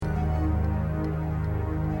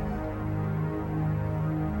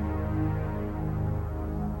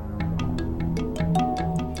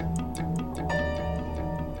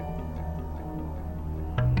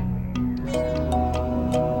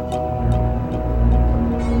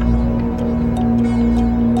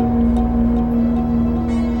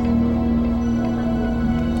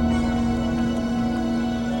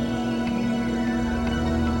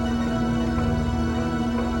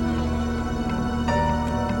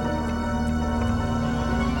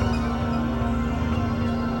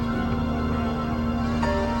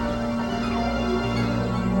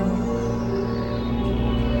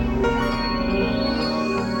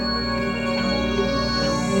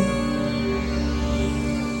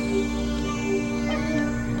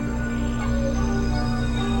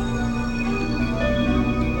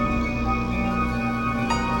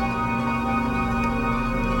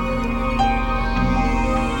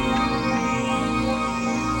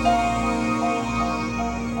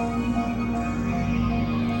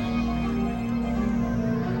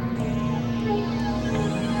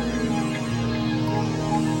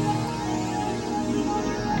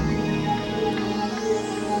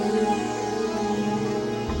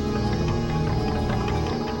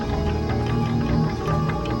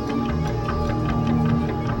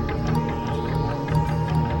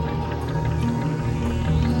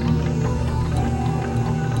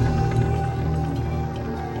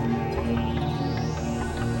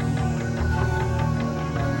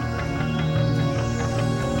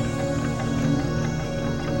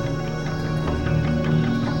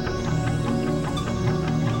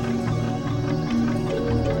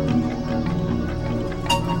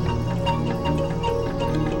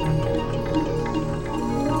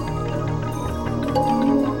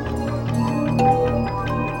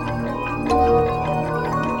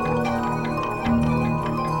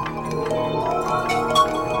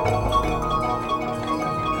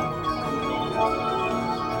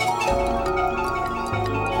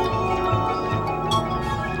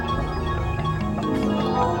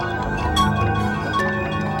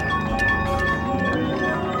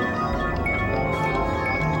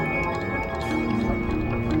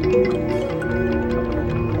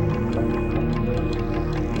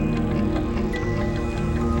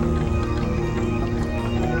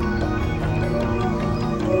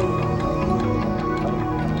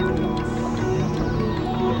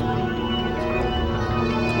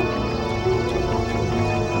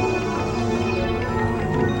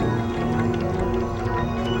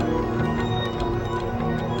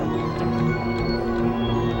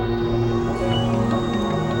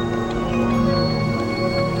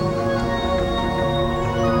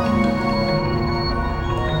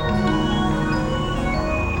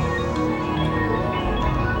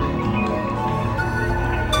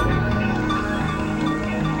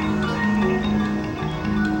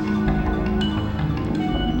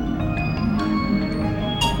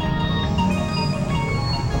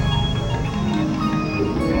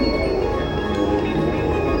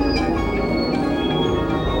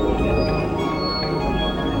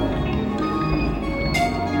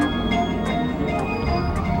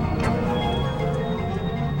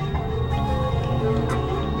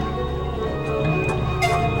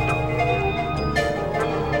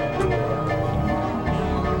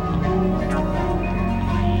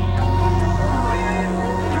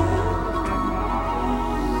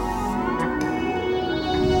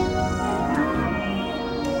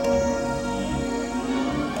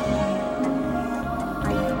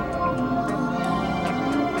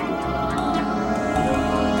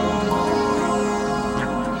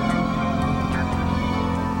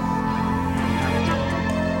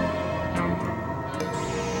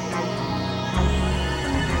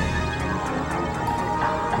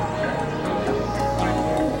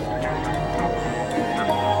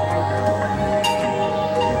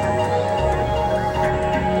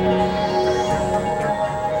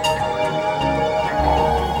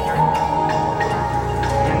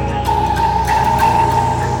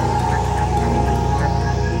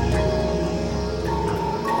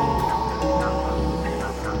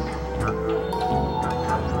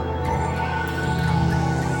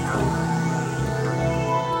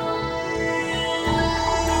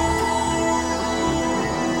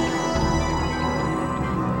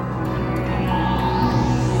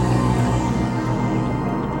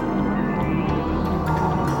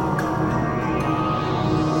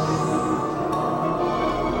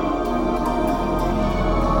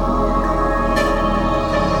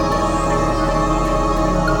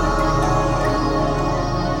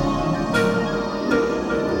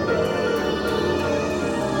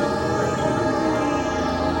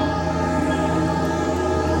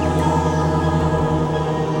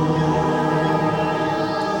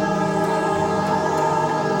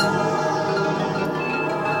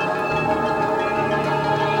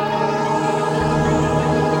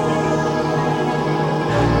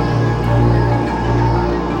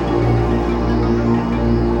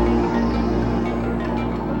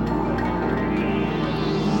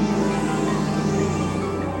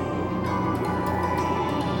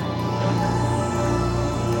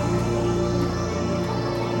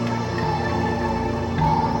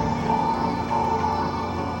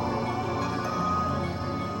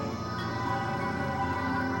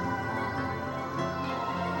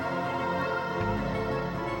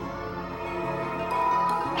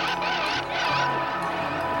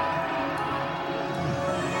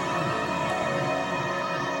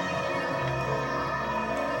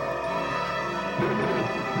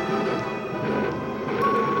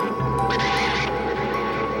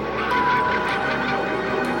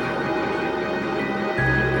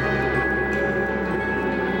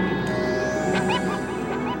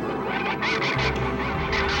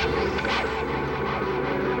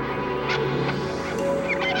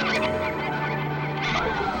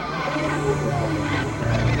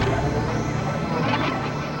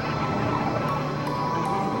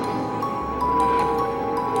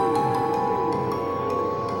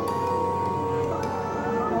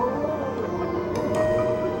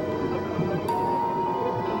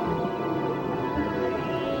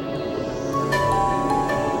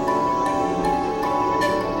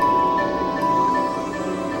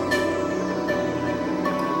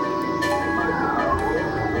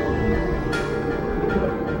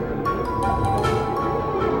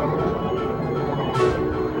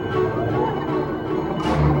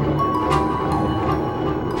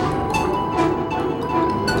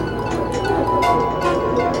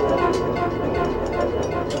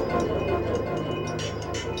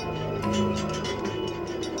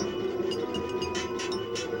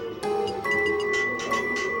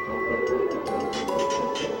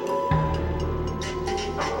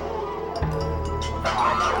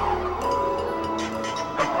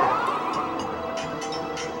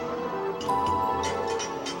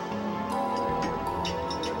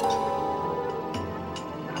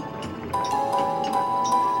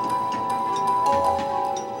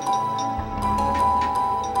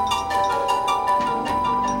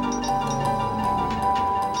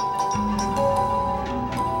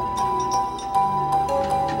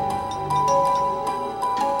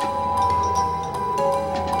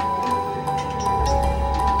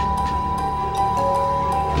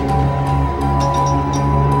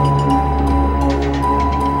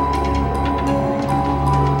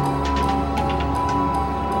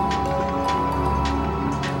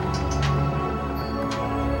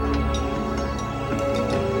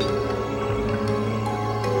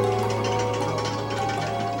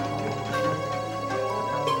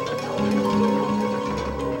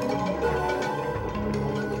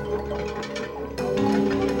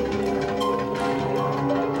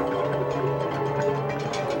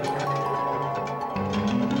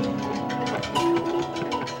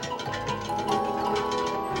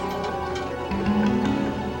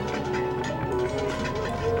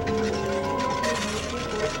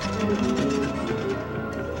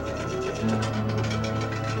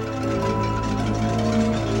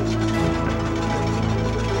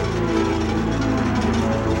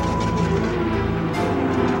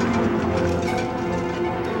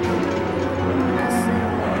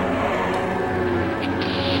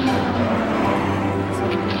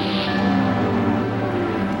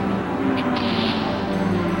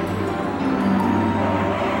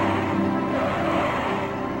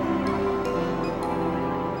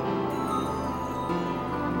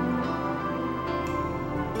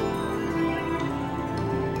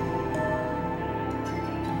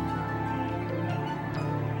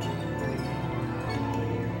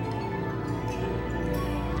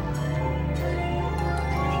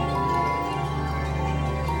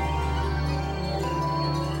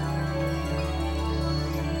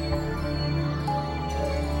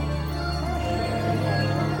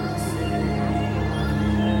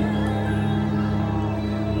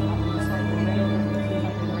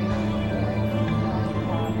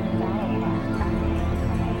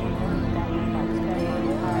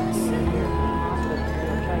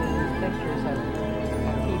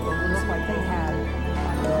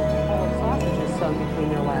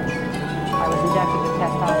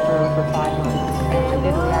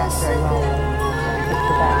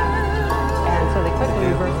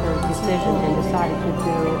decision and decided to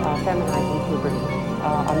do feminizing puberty,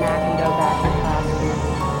 a Mac and Doe vaginoplasty,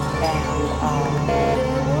 and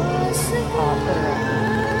clitorectomy.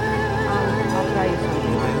 I'll tell you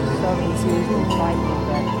something. I was so confused and frightened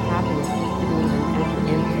that happened to me to enter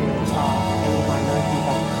into any of my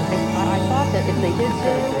emotions. I thought that if they did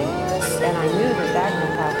surgery, and I knew that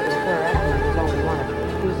vaginoplasty and clitorectomy was only one of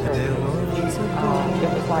two surgeries, it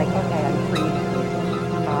was like, okay, I'm free.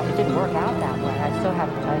 It didn't work out that way. I still had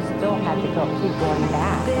to keep going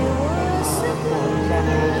back for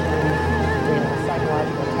examinations,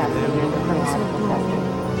 psychological testing, and criminological testing.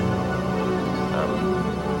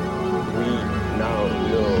 We now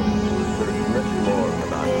know sort of much more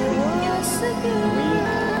about treatment. We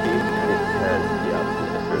give his parents the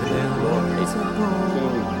opportunity. There's no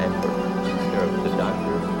team effort. There are the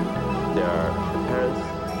doctors, there are the parents.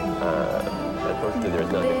 Unfortunately,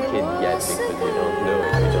 there's not a kid yet because we don't know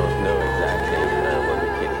exactly what the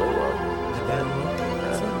kid will want. And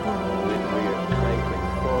we're trying to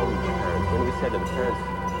inform the parents. When we said that the parents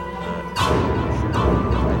should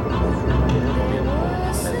be